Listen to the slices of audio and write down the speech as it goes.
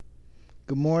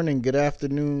Good morning, good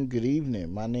afternoon, good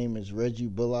evening. My name is Reggie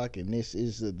Bullock, and this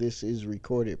is the This Is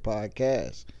Recorded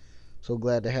podcast. So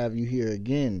glad to have you here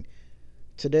again.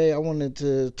 Today, I wanted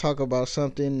to talk about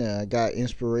something. I got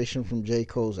inspiration from J.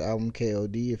 Cole's album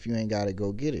KOD. If you ain't got it,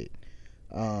 go get it.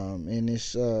 And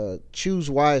it's choose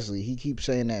wisely. He keeps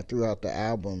saying that throughout the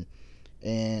album.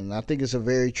 And I think it's a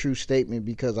very true statement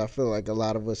because I feel like a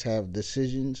lot of us have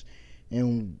decisions,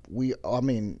 and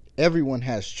everyone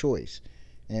has choice,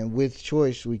 and with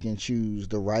choice we can choose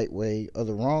the right way or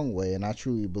the wrong way. And I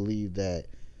truly believe that,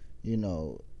 you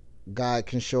know, God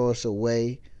can show us a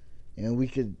way, and we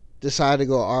could decide to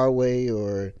go our way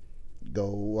or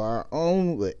go our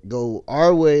own way, go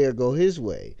our way or go His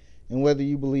way. And whether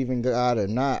you believe in God or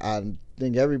not, I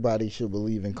think everybody should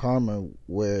believe in karma.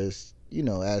 Whereas,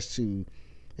 as to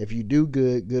if you do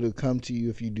good, good will come to you.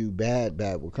 If you do bad,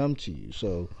 bad will come to you.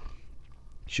 So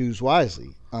choose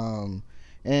wisely.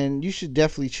 And you should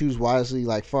definitely choose wisely,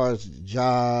 like far as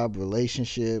job,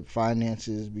 relationship,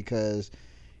 finances, because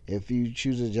if you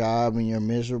choose a job and you're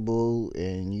miserable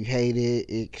and you hate it,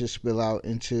 it could spill out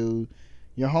into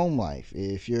your home life.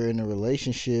 If you're in a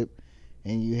relationship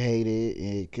and you hate it,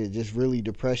 it could just really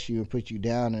depress you and put you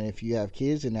down. And if you have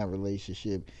kids in that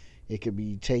relationship, it could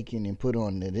be taken and put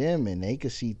on to them, and they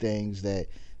could see things that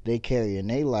they carry in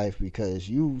their life because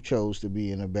you chose to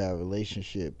be in a bad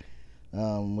relationship.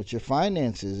 With your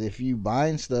finances, if you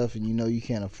buying stuff and you know you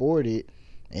can't afford it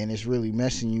and it's really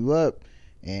messing you up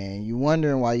and you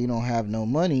wondering why you don't have no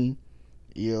money,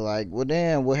 you're like, well,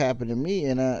 damn, what happened to me?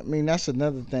 And that's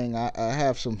another thing. I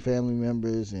have some family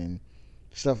members and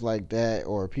stuff like that,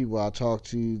 or people I talk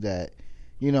to that,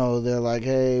 they're like,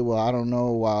 hey, well, I don't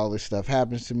know why all this stuff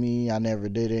happens to me. I never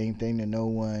did anything to no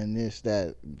one, this,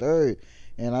 that, third.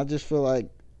 And I just feel like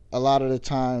a lot of the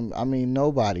time,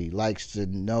 nobody likes to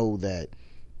know that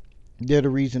they're the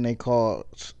reason they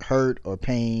cause hurt or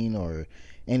pain or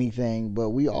anything.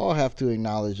 But we all have to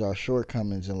acknowledge our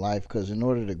shortcomings in life, because in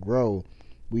order to grow,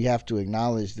 we have to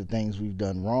acknowledge the things we've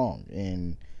done wrong.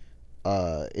 And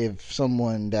if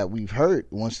someone that we've hurt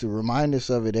wants to remind us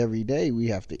of it every day, we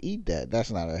have to eat that.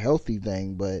 That's not a healthy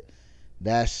thing, but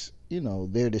that's,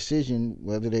 their decision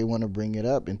whether they want to bring it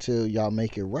up until y'all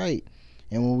make it right.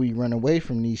 And when we run away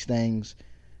from these things,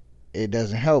 it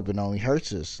doesn't help. It only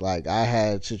hurts us. Like, I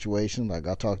had situations like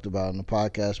I talked about in the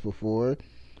podcast before,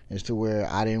 as to where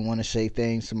I didn't want to say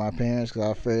things to my parents because I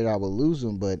was afraid I would lose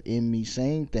them. But in me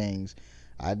saying things,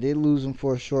 I did lose them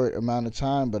for a short amount of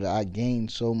time, but I gained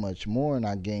so much more, and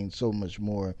I gained so much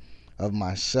more of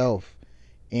myself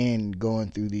in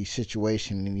going through these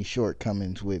situations and these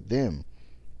shortcomings with them.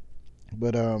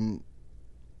 But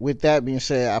with that being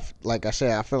said, like I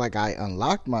said, I feel like I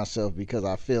unlocked myself because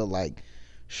I feel like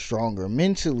stronger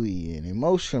mentally and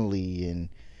emotionally. And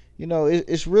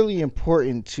it's really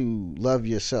important to love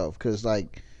yourself, because,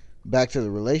 like, back to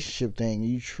the relationship thing,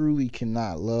 you truly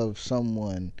cannot love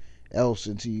someone else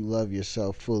until you love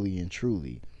yourself fully and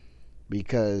truly,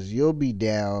 because you'll be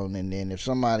down, and then if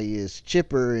somebody is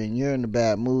chipper and you're in a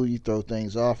bad mood, you throw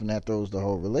things off, and that throws the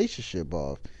whole relationship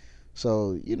off.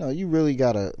 So you really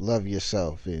gotta love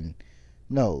yourself. And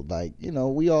no, like,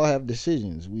 we all have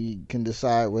decisions. We can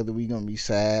decide whether we're gonna be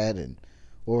sad, and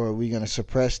or are we gonna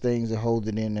suppress things and hold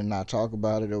it in and not talk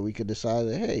about it, or we could decide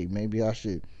that, hey, maybe I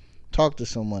should talk to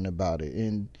someone about it.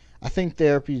 And I think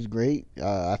therapy is great.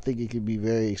 I think it can be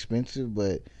very expensive,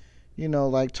 but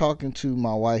like talking to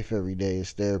my wife every day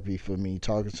is therapy for me.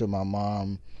 Talking to my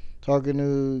mom, talking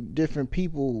to different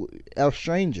people, a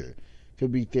stranger,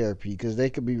 could be therapy, because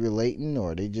they could be relating,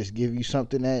 or they just give you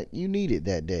something that you needed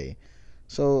that day.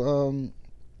 So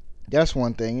that's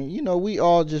one thing. We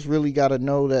all just really got to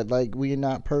know that, like, we are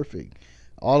not perfect.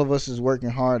 All of us is working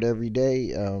hard every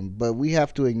day, but we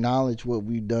have to acknowledge what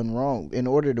we've done wrong. In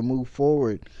order to move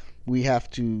forward, we have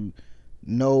to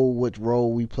know what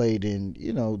role we played in,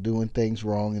 doing things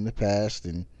wrong in the past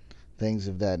and things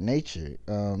of that nature.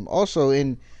 Also,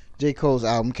 in J. Cole's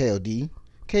album KOD,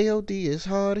 KOD is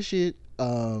hard as shit.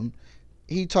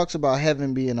 He talks about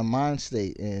heaven being a mind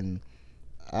state, and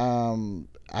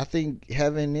I think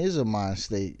heaven is a mind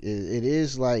state. It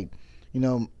is like,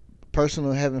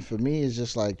 personal heaven for me is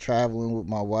just like traveling with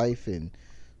my wife, and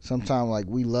sometimes, like,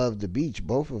 we love the beach,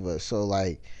 both of us. So,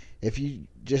 like, if you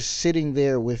just sitting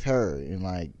there with her and,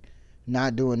 like,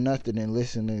 not doing nothing and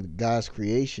listening to God's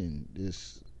creation,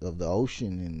 this of the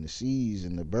ocean and the seas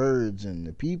and the birds and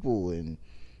the people and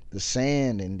the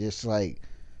sand, and just, like,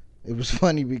 it was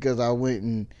funny because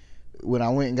when I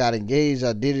went and got engaged,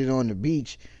 I did it on the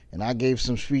beach, and I gave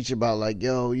some speech about, like,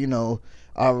 yo,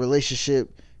 our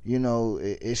relationship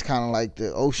it's kind of like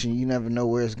the ocean. You never know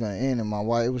where it's gonna end. And my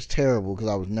wife, it was terrible because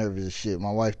I was nervous as shit.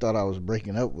 My wife thought I was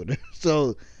breaking up with her.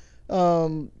 So,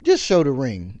 just show the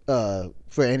ring.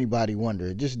 For anybody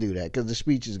wondering, just do that because the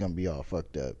speech is gonna be all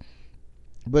fucked up.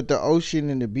 But the ocean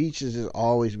and the beaches has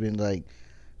always been like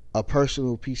a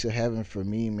personal piece of heaven for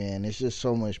me, man. It's just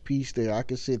so much peace there. I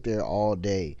could sit there all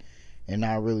day and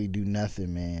not really do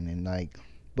nothing, man. And like,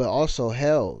 but also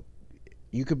hell,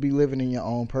 you could be living in your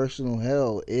own personal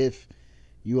hell if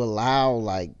you allow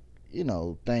like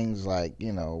things like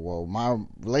well, my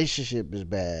relationship is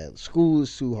bad, school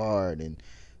is too hard, and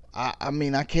I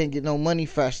mean I can't get no money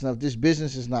fast enough, this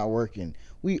business is not working.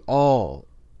 We all,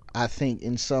 I think,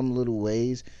 in some little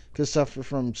ways could suffer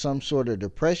from some sort of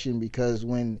depression because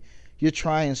when you're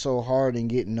trying so hard and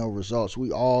getting no results,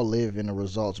 we all live in a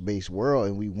results based world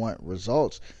and we want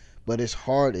results, but it's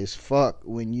hard as fuck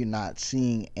when you're not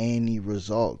seeing any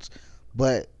results.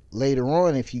 But later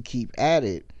on, if you keep at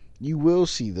it, you will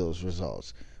see those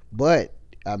results. But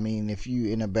I mean, if you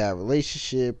in a bad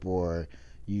relationship or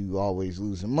you always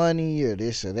losing money or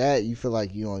this or that, you feel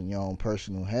like you're on your own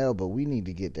personal hell. But we need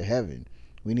to get to heaven.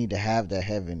 We need to have that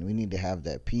heaven. We need to have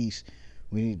that peace.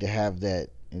 We need to have that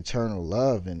eternal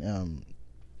love. And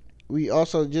we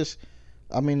also just,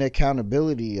 I mean, the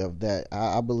accountability of that.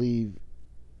 I believe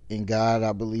in God.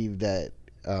 I believe that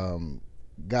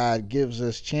God gives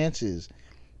us chances,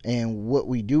 and what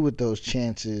we do with those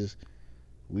chances,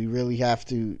 we really have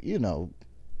to,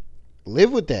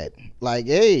 live with that. Like,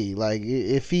 hey, like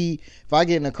if I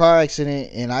get in a car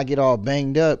accident and I get all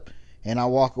banged up and I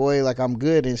walk away like I'm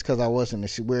good, and it's because I wasn't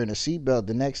wearing a seatbelt.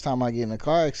 The next time I get in a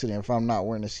car accident, if I'm not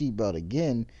wearing a seatbelt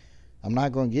again, I'm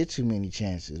not going to get too many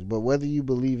chances. But whether you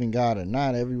believe in God or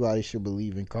not, everybody should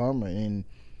believe in karma. And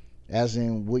as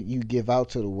in what you give out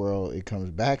to the world, it comes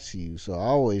back to you. So I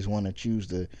always want to choose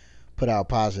to put out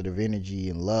positive energy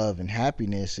and love and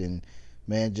happiness. And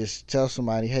man, just tell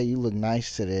somebody, hey, you look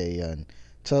nice today. And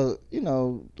tell,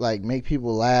 like make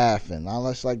people laugh. And I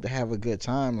just like to have a good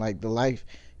time. Like the life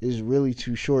is really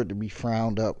too short to be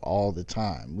frowned up all the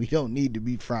time. We don't need to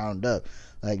be frowned up.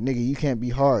 Like, nigga, you can't be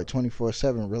hard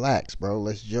 24/7. Relax, bro.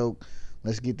 Let's joke.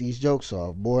 Let's get these jokes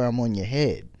off. Boy, I'm on your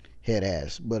head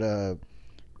ass. But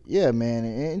yeah, man,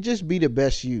 and just be the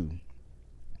best you.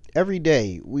 Every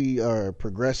day we are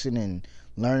progressing and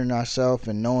learning ourselves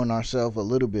and knowing ourselves a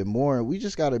little bit more. We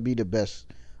just got to be the best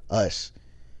us.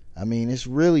 I mean, it's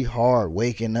really hard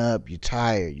waking up. You're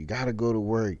tired. You got to go to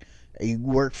work. You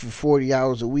work for 40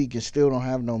 hours a week and still don't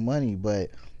have no money. But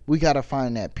we got to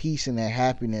find that peace and that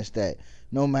happiness that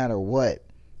no matter what,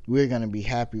 we're going to be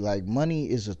happy. Like, money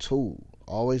is a tool.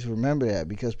 Always remember that,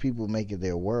 because people make it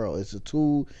their world. It's a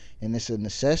tool and it's a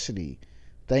necessity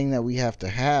thing that we have to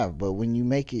have. But when you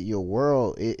make it your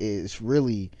world, it's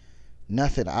really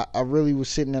nothing. I really was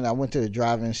sitting there. I went to the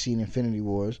drive-in, seen Infinity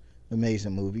Wars.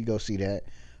 Amazing movie. Go see that.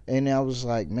 And I was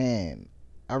like, man,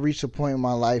 I reached a point in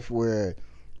my life where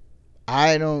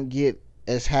I don't get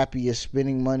as happy as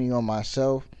spending money on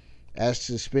myself as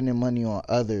to spending money on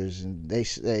others. And they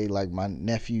say, like my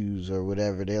nephews or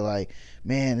whatever, they're like,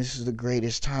 man, this is the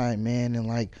greatest time, man, and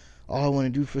like all I want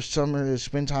to do for summer is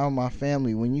spend time with my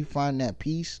family. When you find that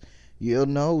peace, you'll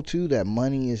know too that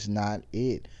money is not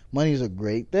it. Money is a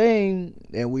great thing,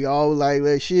 and we all like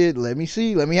that shit. Let me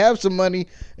have some money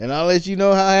and I'll let you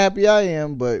know how happy I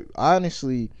am. But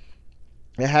honestly,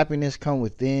 the happiness come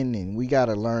within, and we got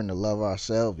to learn to love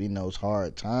ourselves in those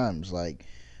hard times. Like,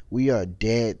 we are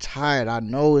dead tired. I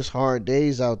know it's hard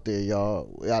days out there,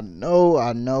 y'all. I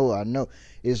know.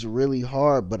 It's really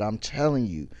hard, but I'm telling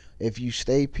you, if you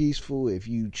stay peaceful, if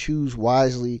you choose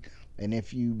wisely, and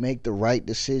if you make the right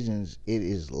decisions, it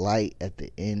is light at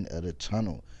the end of the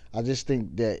tunnel. I just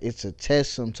think that it's a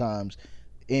test sometimes,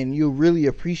 and you'll really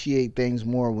appreciate things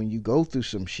more when you go through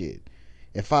some shit.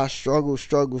 If I struggle,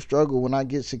 when I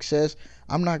get success,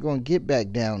 I'm not going to get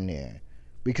back down there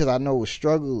because I know what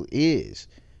struggle is.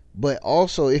 But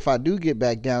also, if I do get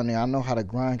back down there, I know how to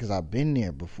grind because I've been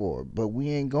there before. But we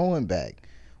ain't going back.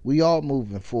 We all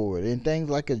moving forward. And things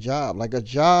like a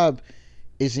job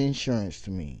is insurance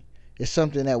to me. It's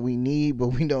something that we need, but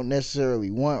we don't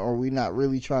necessarily want, or we're not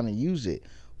really trying to use it.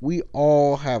 We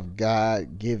all have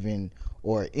God-given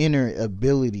or inner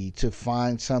ability to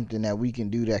find something that we can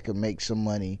do that can make some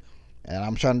money. And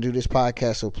I'm trying to do this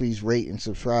podcast, so please rate and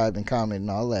subscribe and comment and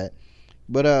all that.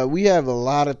 But we have a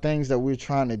lot of things that we're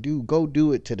trying to do. Go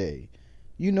do it today.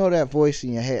 You know that voice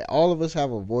in your head. All of us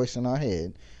have a voice in our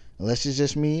head. Unless it's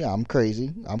just me, I'm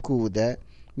crazy. I'm cool with that.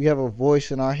 We have a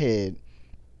voice in our head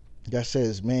that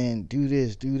says, man, do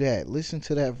this, do that. Listen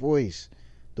to that voice.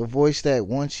 The voice that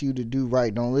wants you to do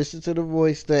right. Don't listen to the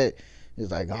voice that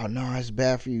It's like, oh no, it's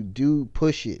bad for you. Dude,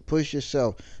 push it. Push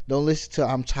yourself. Don't listen to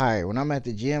I'm tired. When I'm at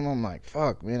the gym, I'm like,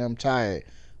 fuck, man, I'm tired.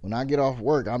 When I get off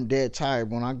work, I'm dead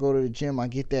tired. When I go to the gym, I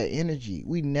get that energy.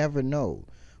 We never know.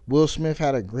 Will Smith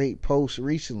had a great post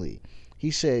recently.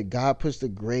 He said God puts the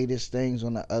greatest things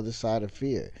on the other side of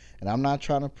fear. And I'm not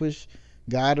trying to push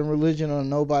God and religion on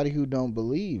nobody who don't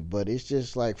believe, but it's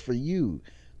just like for you,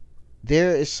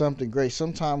 there is something great.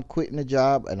 Sometimes quitting a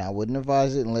job, and I wouldn't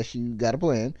advise it unless you got a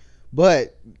plan,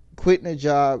 but quitting a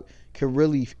job can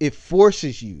really, it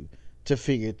forces you to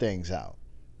figure things out.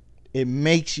 It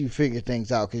makes you figure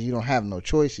things out because you don't have no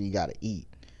choice and you got to eat.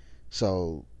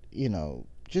 So,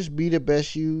 just be the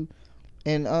best you.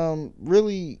 And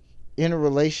really, in a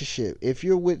relationship, if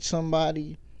you're with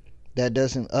somebody that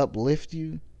doesn't uplift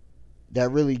you, that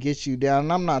really gets you down.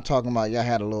 And I'm not talking about y'all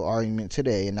had a little argument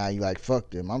today and now you like fuck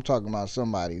them. I'm talking about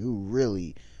somebody who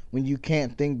really, when you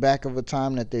can't think back of a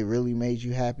time that they really made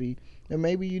you happy, then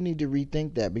maybe you need to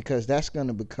rethink that, because that's going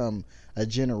to become a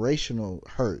generational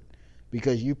hurt,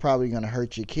 because you're probably going to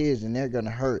hurt your kids and they're going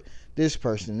to hurt this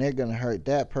person, they're going to hurt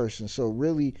that person. So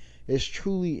really, it's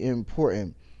truly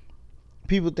important.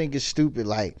 People think it's stupid,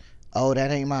 like, oh,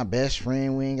 that ain't my best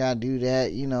friend, we ain't gotta do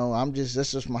that,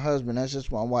 that's just my husband, that's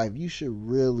just my wife. You should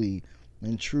really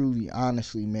and truly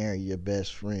honestly marry your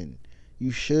best friend.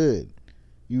 You should.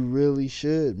 You really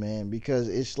should, man, because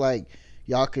it's like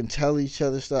y'all can tell each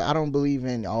other stuff. I don't believe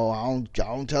in, I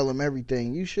don't tell them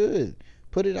everything. You should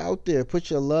put it out there, put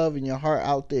your love and your heart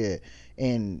out there,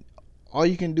 and all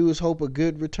you can do is hope a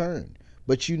good return.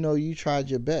 But you tried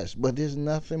your best. But there's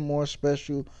nothing more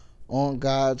special on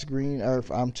God's green earth,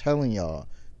 I'm telling y'all,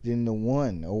 than the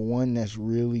one that's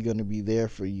really going to be there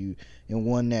for you, and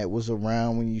one that was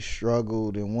around when you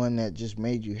struggled, and one that just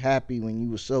made you happy when you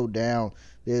were so down.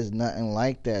 There's nothing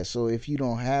like that. So if you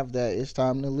don't have that, it's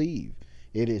time to leave.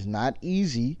 It is not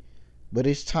easy, but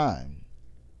it's time.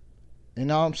 And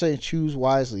all I'm saying, choose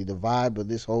wisely. The vibe of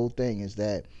this whole thing is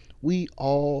that we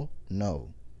all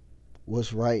know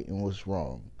what's right and what's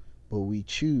wrong, but we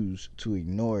choose to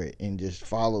ignore it and just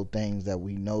follow things that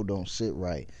we know don't sit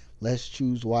right. Let's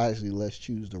choose wisely. Let's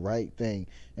choose the right thing.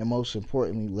 And most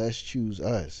importantly, let's choose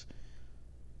us.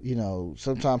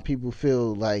 Sometimes people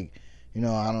feel like, I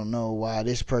don't know why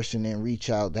this person didn't reach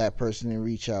out, that person didn't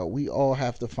reach out. We all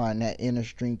have to find that inner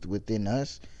strength within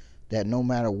us, that no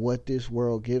matter what this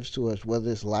world gives to us,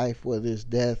 whether it's life, whether it's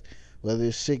death, whether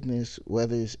it's sickness,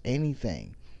 whether it's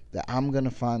anything, that I'm going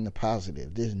to find the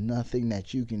positive. There's nothing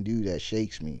that you can do that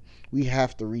shakes me. We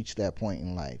have to reach that point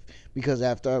in life. Because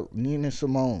after Nina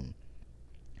Simone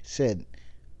said,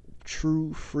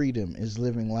 true freedom is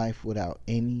living life without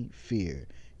any fear.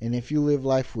 And if you live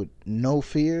life with no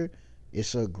fear,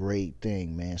 it's a great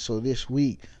thing, man. So this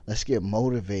week, let's get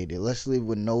motivated. Let's live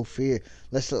with no fear.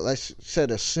 Let's set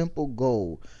a simple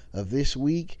goal of this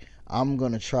week. I'm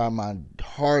going to try my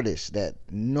hardest that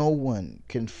no one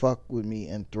can fuck with me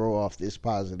and throw off this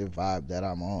positive vibe that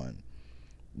I'm on.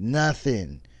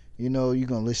 Nothing. You're going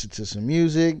to listen to some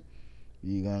music.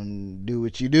 You're going to do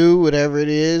what you do, whatever it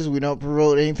is. We don't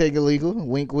promote anything illegal.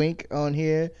 Wink, wink on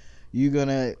here. You're going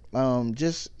to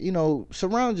just,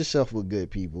 surround yourself with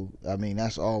good people. I mean,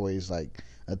 that's always like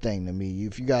a thing to me.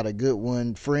 If you got a good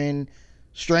one, friend,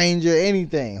 stranger,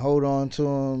 anything, hold on to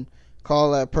them.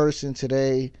 Call that person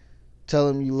today. Tell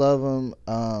them you love them,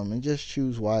 and just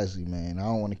choose wisely, man. I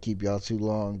don't want to keep y'all too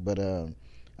long, but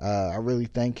I really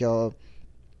thank y'all.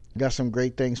 Got some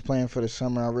great things planned for the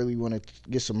summer. I really want to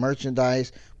get some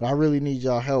merchandise, but I really need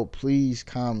y'all help. Please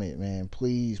comment, man.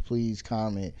 Please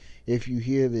comment. If you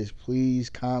hear this, please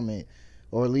comment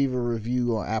or leave a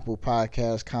review on Apple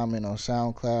Podcasts, comment on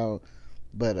SoundCloud,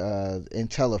 but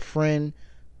and tell a friend.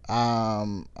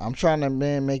 I'm trying to,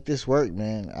 man, make this work,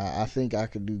 man. I think I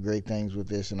could do great things with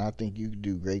this, and I think you could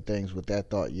do great things with that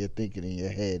thought you're thinking in your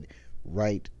head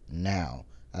right now.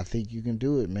 I think you can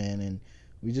do it, man, and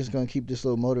we just gonna keep this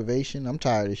little motivation. I'm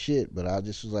tired of shit, but I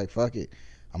just was like, fuck it.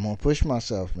 I'm gonna push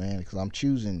myself, man, because I'm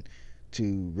choosing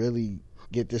to really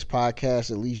get this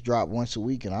podcast at least drop once a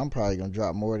week, and I'm probably gonna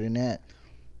drop more than that.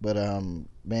 But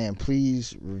man,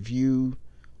 please review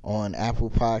on Apple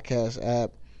Podcast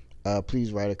app.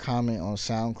 Please write a comment on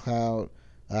SoundCloud.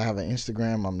 I have an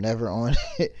Instagram. I'm never on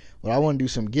it, but I want to do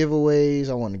some giveaways.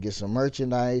 I want to get some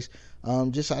merchandise. I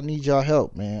need y'all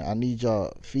help, man. I need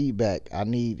y'all feedback. I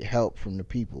need help from the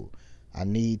people. I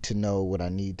need to know what I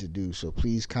need to do. So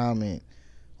please comment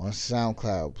on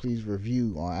SoundCloud. Please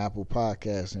review on Apple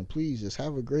Podcasts, and please just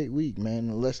have a great week, man.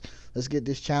 And let's get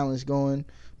this challenge going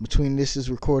between This Is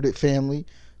Recorded family.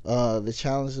 The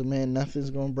challenge is, man,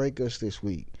 nothing's gonna break us this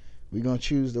week. We're going to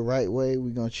choose the right way.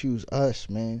 We're going to choose us,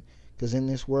 man, Because in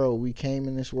this world, we came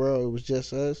in this world, it was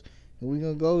just us, and we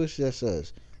gonna go, it's just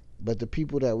us. But the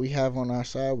people that we have on our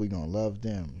side, we gonna love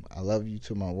them. I love you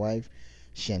to my wife,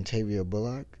 Shantavia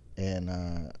Bullock, and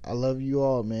I love you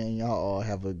all, man. Y'all all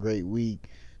have a great week.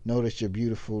 Know that you're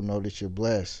beautiful. Know that you're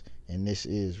blessed. And this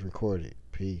is Recorded.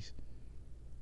 Peace.